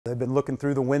They've been looking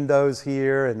through the windows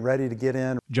here and ready to get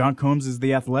in. John Combs is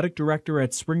the athletic director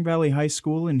at Spring Valley High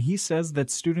School, and he says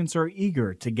that students are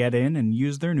eager to get in and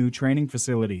use their new training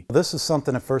facility. This is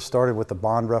something that first started with the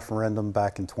bond referendum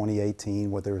back in 2018,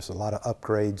 where there was a lot of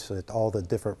upgrades at all the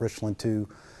different Richland 2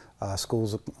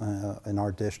 schools in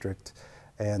our district.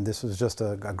 And this was just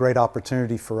a great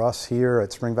opportunity for us here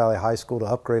at Spring Valley High School to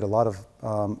upgrade a lot of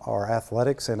our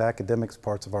athletics and academics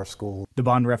parts of our school. The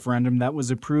bond referendum that was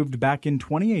approved back in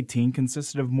 2018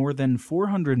 consisted of more than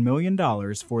 $400 million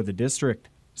for the district.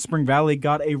 Spring Valley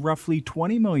got a roughly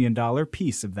 $20 million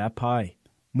piece of that pie.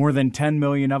 More than $10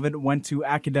 million of it went to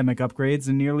academic upgrades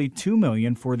and nearly $2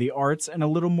 million for the arts and a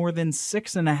little more than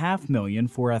 $6.5 million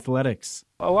for athletics.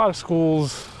 A lot of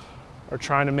schools are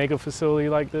trying to make a facility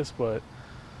like this, but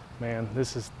man,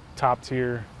 this is top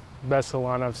tier, best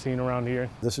salon I've seen around here.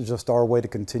 This is just our way to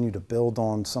continue to build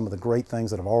on some of the great things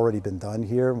that have already been done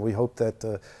here. We hope that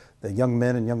the young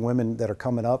men and young women that are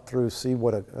coming up through see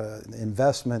what an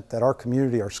investment that our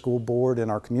community, our school board, and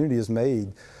our community has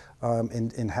made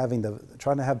in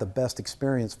trying to have the best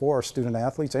experience for our student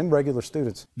athletes and regular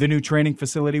students. The new training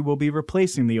facility will be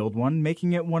replacing the old one,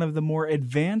 making it one of the more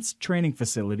advanced training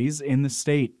facilities in the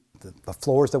state. The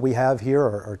floors that we have here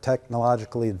are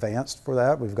technologically advanced for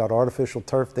that. We've got artificial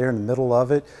turf there in the middle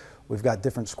of it. We've got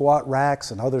different squat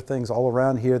racks and other things all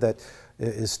around here that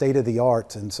is state of the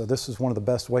art. And so this is one of the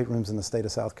best weight rooms in the state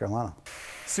of South Carolina.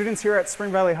 Students here at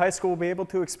Spring Valley High School will be able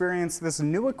to experience this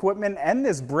new equipment and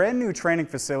this brand new training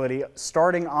facility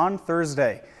starting on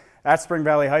Thursday. At Spring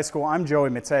Valley High School, I'm Joey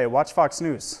Matei. Watch Fox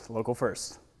News, local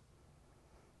first.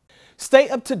 Stay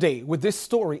up to date with this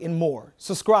story and more.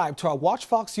 Subscribe to our Watch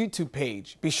Fox YouTube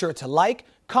page. Be sure to like,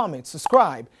 comment,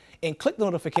 subscribe, and click the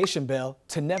notification bell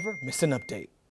to never miss an update.